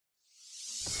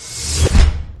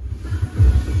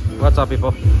What's up,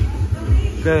 people?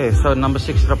 Okay, so number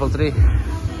 6333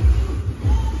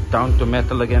 down to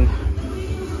metal again.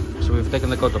 So we've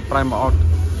taken the coat of primer out.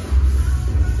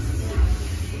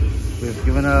 We've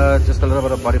given just a little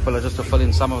bit of body filler just to fill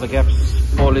in some of the gaps.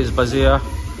 Paul is busy here.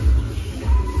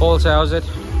 Paul, say how's it?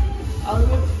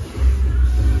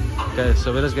 Okay,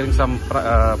 so we're just getting some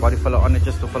body filler on it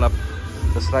just to fill up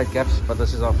the slight gaps, but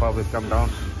this is how far we've come down.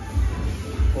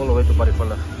 All the way to body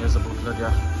filler. Here's the booklet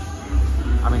here.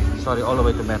 I mean, sorry, all the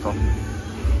way to metal.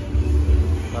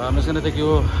 I'm just going to take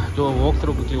you to a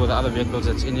walkthrough quickly with the other vehicles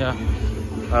that's in here.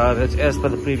 That's as per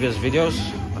the previous videos.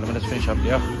 Let me just finish up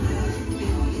here.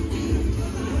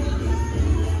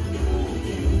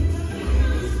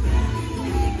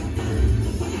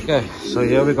 Okay, so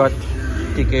here we got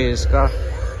TK's car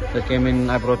that came in.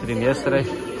 I brought it in yesterday.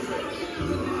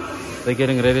 They're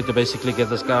getting ready to basically get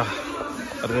this car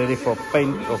ready for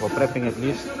paint or for prepping at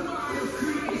least.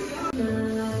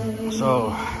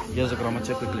 So here's the chroma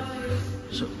check quickly.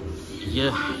 So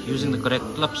here, using the correct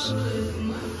clips,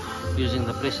 using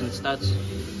the pressing studs,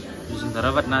 using the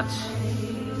rivet nuts,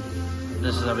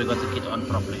 this is how we got the kit on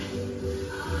properly.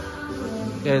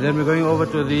 Okay, then we're going over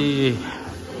to the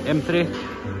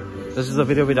M3. This is the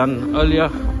video we done earlier.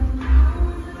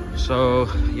 So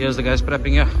here's the guys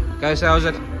prepping here. Guys, how's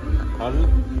it?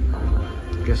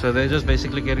 Okay, so they're just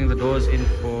basically getting the doors in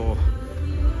for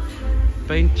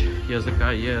paint. Here's the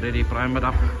car here ready, primed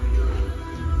up.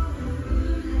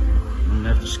 And I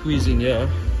have to squeeze in here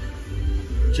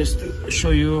just to show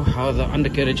you how the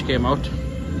undercarriage came out.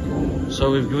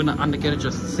 So we've given the undercarriage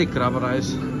a thick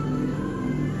rubberized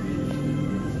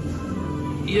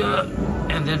here,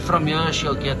 and then from here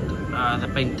she'll get the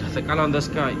paint. The color on this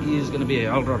car is going to be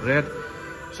a hell rod red,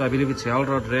 so I believe it's a hell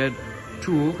rod red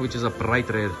 2, which is a bright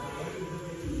red.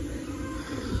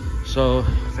 So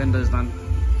fender is done.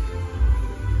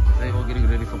 They're all getting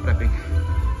ready for prepping.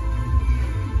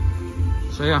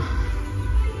 So yeah,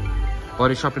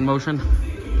 body shop in motion.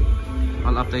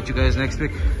 I'll update you guys next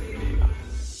week.